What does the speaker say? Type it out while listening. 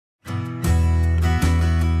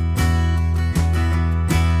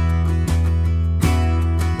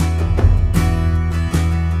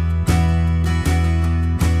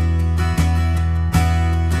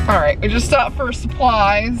We just stopped for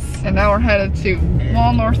supplies, and now we're headed to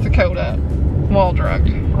North Dakota. Wall drug.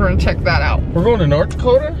 We're gonna check that out. We're going to North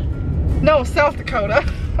Dakota? No, South Dakota.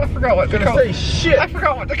 I forgot what Dakota. Say shit. I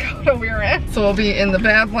forgot what Dakota we were in. So we'll be in the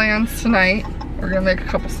Badlands tonight. We're gonna make a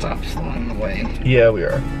couple stops along the way. Yeah, we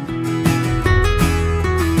are.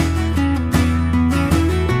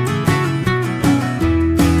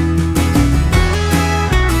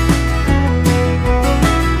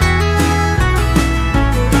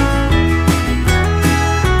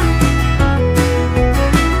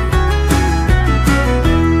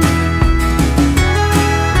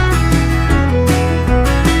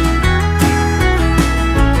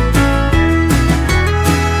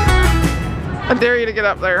 I dare you to get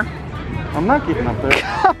up there. I'm not getting up there.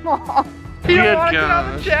 Come on. You don't want to get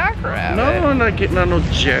on the jackrabbit. No, I'm not getting on no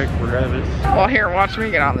jackrabbits. Well, here, watch me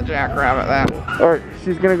get on the jackrabbit then. Alright,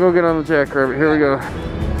 she's gonna go get on the jackrabbit. Here we go.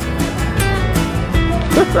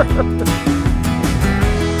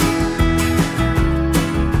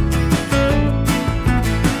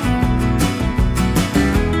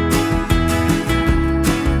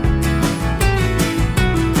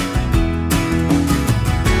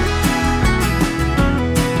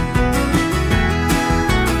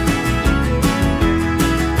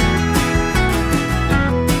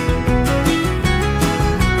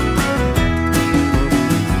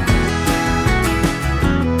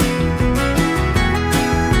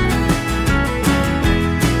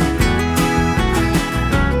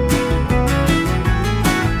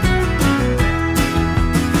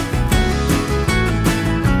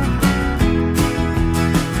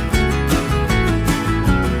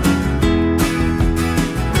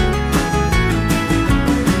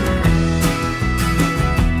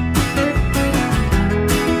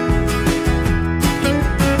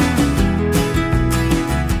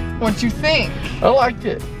 What'd you think? I liked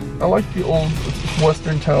it. I like the old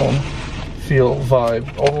Western town feel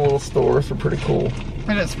vibe. All the little stores are pretty cool.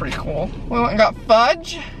 It is pretty cool. We went and got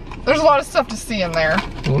fudge. There's a lot of stuff to see in there.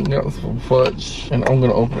 We got some fudge, and I'm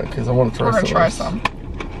gonna open it because I want to try some. We're gonna try some.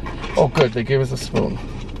 Oh good, they gave us a spoon.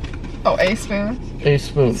 Oh, a spoon? A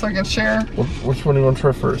spoon. So we can share? Which one do you want to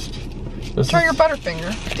try first? Try your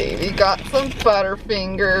Butterfinger. Davey got some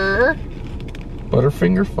Butterfinger.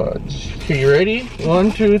 Butterfinger fudge. Okay, you ready?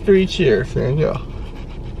 1, 2, 3, cheers. There you go.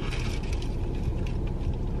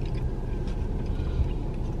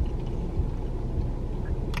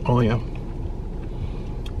 Oh yeah.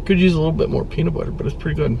 Could use a little bit more peanut butter, but it's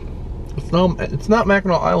pretty good. It's not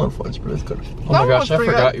Mackinac Island fudge, but it's good. Oh my gosh, I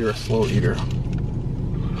forgot you're a slow eater.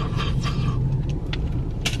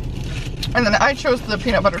 And then I chose the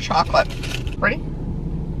peanut butter chocolate. Ready?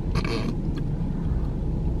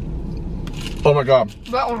 Oh my god.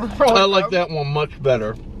 That one was really good. I like that one much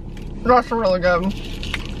better. That's really good.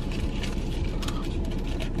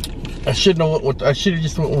 I should have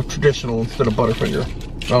just went with traditional instead of Butterfinger.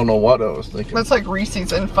 I don't know what I was thinking. That's like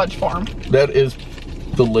Reese's in fudge form. That is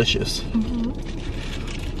delicious.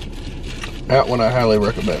 That one I highly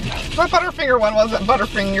recommend. My Butterfinger one wasn't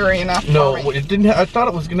Butterfingery enough No, for me. it didn't. I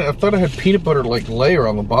thought it had peanut butter like layer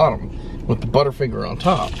on the bottom with the Butterfinger on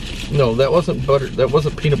top. No, that wasn't butter. That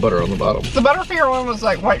wasn't peanut butter on the bottom. The Butterfinger one was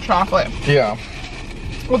like white chocolate. Yeah.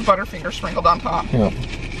 With Butterfinger sprinkled on top. Yeah.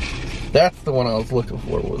 That's the one I was looking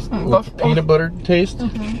for. Was with the peanut butter taste.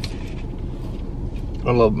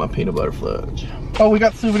 I love my peanut butter fudge. Oh, we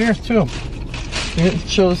got souvenirs too. You didn't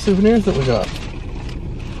show the souvenirs that we got.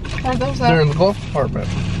 Where are those at? They're in the glove compartment.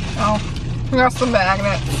 Oh, we got some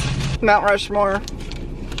magnets. Mount Rushmore.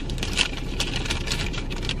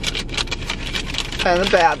 And the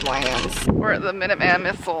Badlands. We're at the Minuteman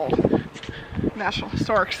Missile National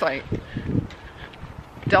Historic Site.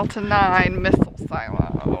 Delta 9 Missile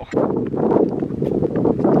Silo.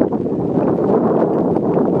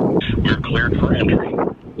 We're cleared for entry.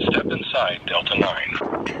 Step inside Delta 9.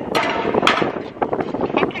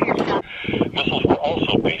 Missiles were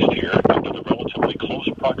also based here due to the relatively close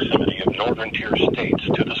proximity of northern tier states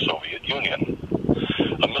to the Soviet Union.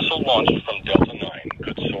 A missile launched from Delta 9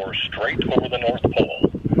 could soar straight over the North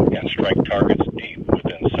Pole and strike targets deep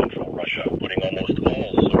within central Russia, putting almost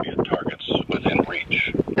all Soviet targets within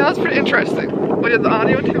reach. Yeah, that's pretty interesting. We did the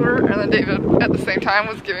audio tour, and then David at the same time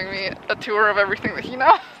was giving me a tour of everything that he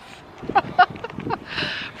knows.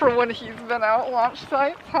 For when he's been out launch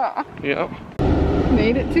sites, huh? Yep.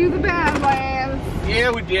 Made it to the Badlands. Yeah,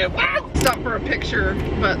 we did. Stopped for a picture,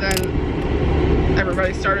 but then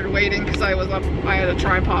everybody started waiting because I was up. I had a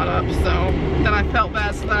tripod up, so then I felt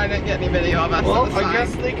bad, so then I didn't get any video of us. Well, I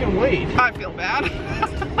guess they can wait. I feel bad.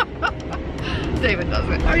 David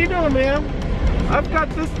doesn't. How you doing, ma'am? I've got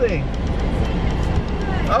this thing.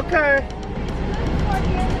 Okay.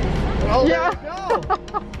 Well, Yeah. there you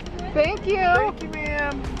go. Thank you. Thank you,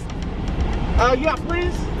 ma'am. Yeah,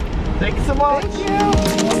 please. Thank you so much. Thank you.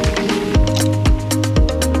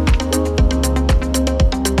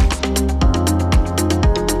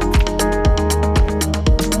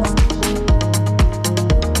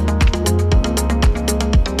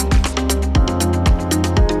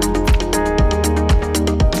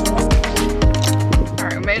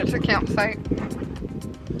 Alright, we made it to the campsite.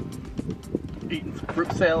 Eating some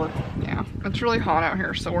fruit salad. Yeah, it's really hot out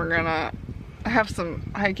here, so we're gonna have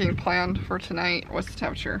some hiking planned for tonight. What's the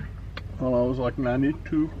temperature? I don't know, it was like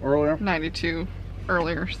 92 earlier. 92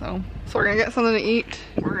 earlier, so we're gonna get something to eat.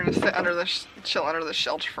 We're gonna sit under the chill under the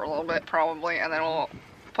shelter for a little bit probably, and then we'll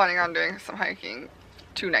planning on doing some hiking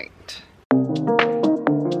tonight.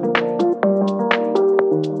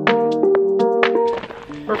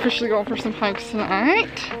 We're officially going for some hikes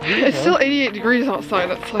tonight. It's still 88 degrees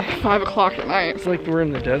outside. It's like 5 o'clock at night. It's like we're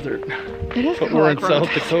in the desert. It is, but we're in South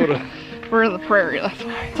Dakota. We're in the prairie, that's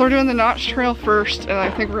why. So we're doing the Notch Trail first, and I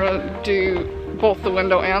think we're gonna do both the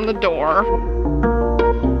window and the door.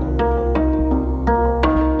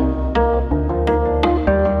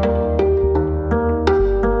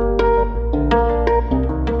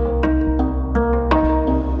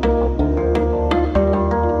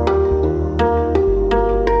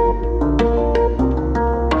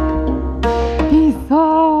 He's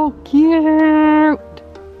so cute!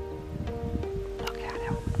 Look at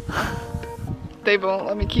him. Dave won't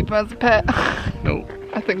let me keep him as a pet. Nope.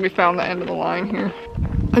 I think we found the end of the line here.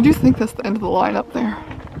 I do think that's the end of the line up there.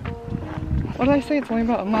 What did I say? It's only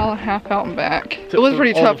about 1.5 miles out and back. It was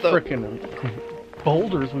pretty tough though. Freaking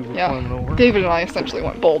boulders we were climbing over. David and I essentially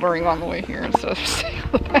went bouldering on the way here instead of just staying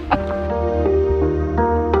on the path.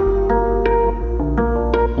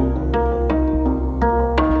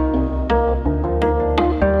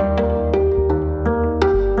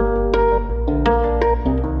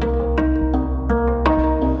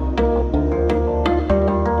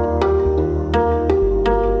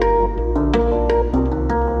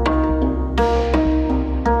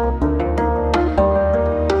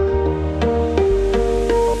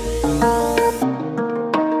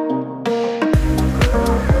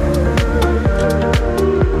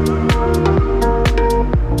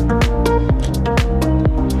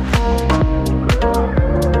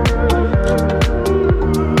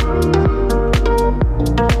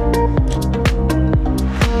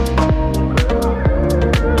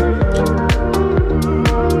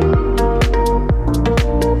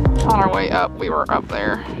 We were up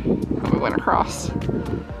there and we went across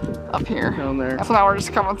up here. Down there. So now we're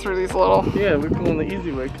just coming through these little... Yeah, we're going the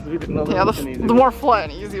easy way because we didn't know Yeah, was an easy the more flat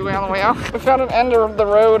and easy way on the way out. We found an end of the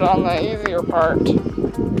road on the easier part.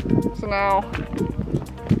 So now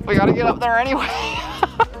we gotta get up there anyway.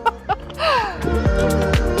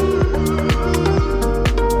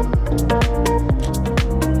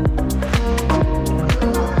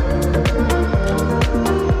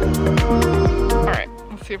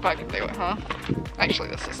 See if I can do it, huh? Actually,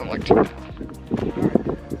 this doesn't look too bad.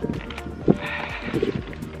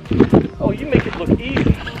 Oh, you make it look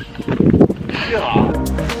easy. God.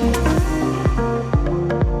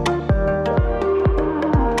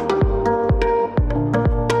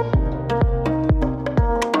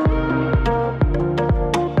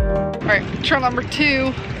 Alright, trail number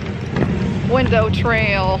 2, window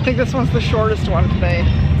trail. I think this one's the shortest one today.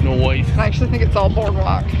 Noise. I actually think it's all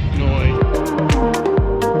boardwalk. Noise.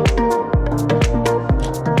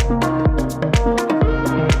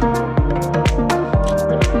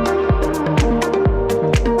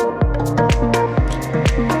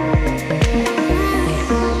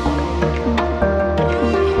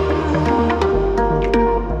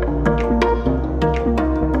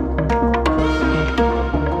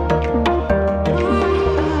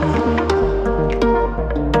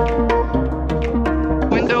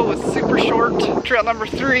 Trail number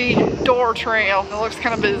 3, door trail. It looks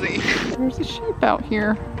kind of busy. There's a sheep out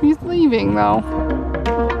here. He's leaving though.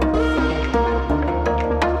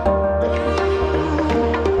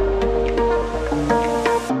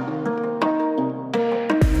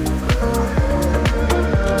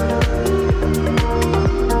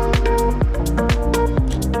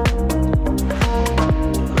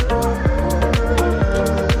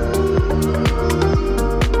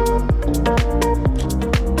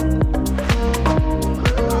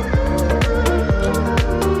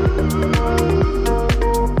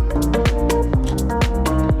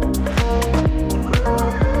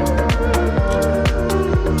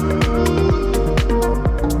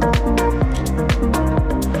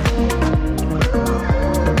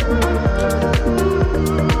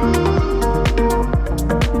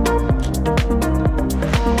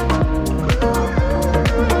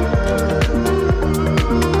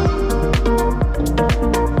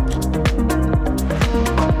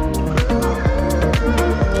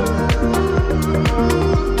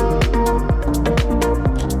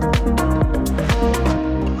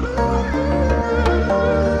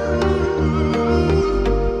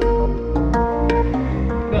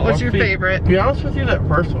 favorite. To be honest with you, that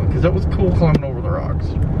first one, because that was cool climbing over the rocks.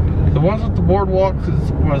 The ones with the boardwalk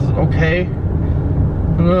was okay.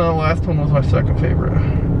 And then the last one was my second favorite.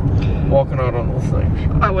 Walking out on those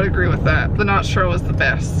things. I would agree with that. The Notch Trail was the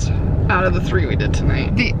best out of the 3 we did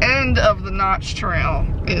tonight. The end of the Notch Trail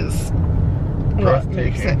is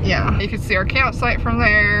breathtaking. Yeah, you can see our campsite from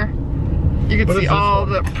there. You can see all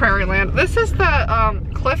the prairie land. This is the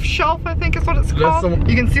cliff shelf, I think is what it's called.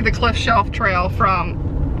 You can see the cliff shelf trail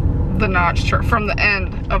from the Notch Trail, from the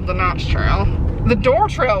end of the Notch Trail. The door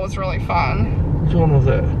trail was really fun. Which one was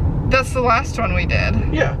that? That's the last one we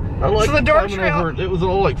did. Yeah, I like so the door trail. Over, it was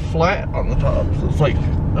all like flat on the top, so it's like, I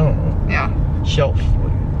don't know. Yeah. Shelf.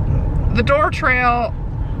 The door trail,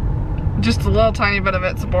 just a little tiny bit of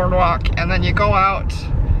it's a boardwalk, and then you go out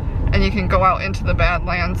and you can go out into the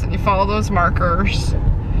Badlands and you follow those markers,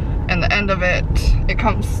 and the end of it, it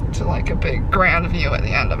comes to like a big grand view at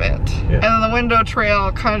the end of it. Yeah. And then the window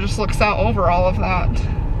trail kind of just looks out over all of that.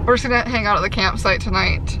 We're just gonna hang out at the campsite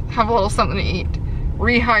tonight, have a little something to eat,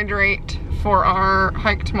 rehydrate for our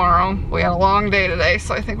hike tomorrow. We had a long day today,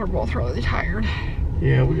 so I think we're both really tired.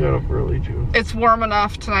 Yeah, we got up early too. It's warm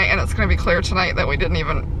enough tonight, and it's gonna be clear tonight that we didn't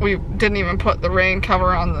even put the rain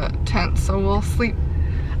cover on the tent, so we'll sleep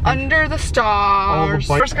under the stars.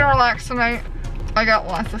 We're just gonna relax tonight. I got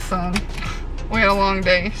lots of sun. We had a long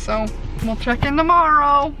day, so we'll check in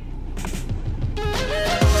tomorrow.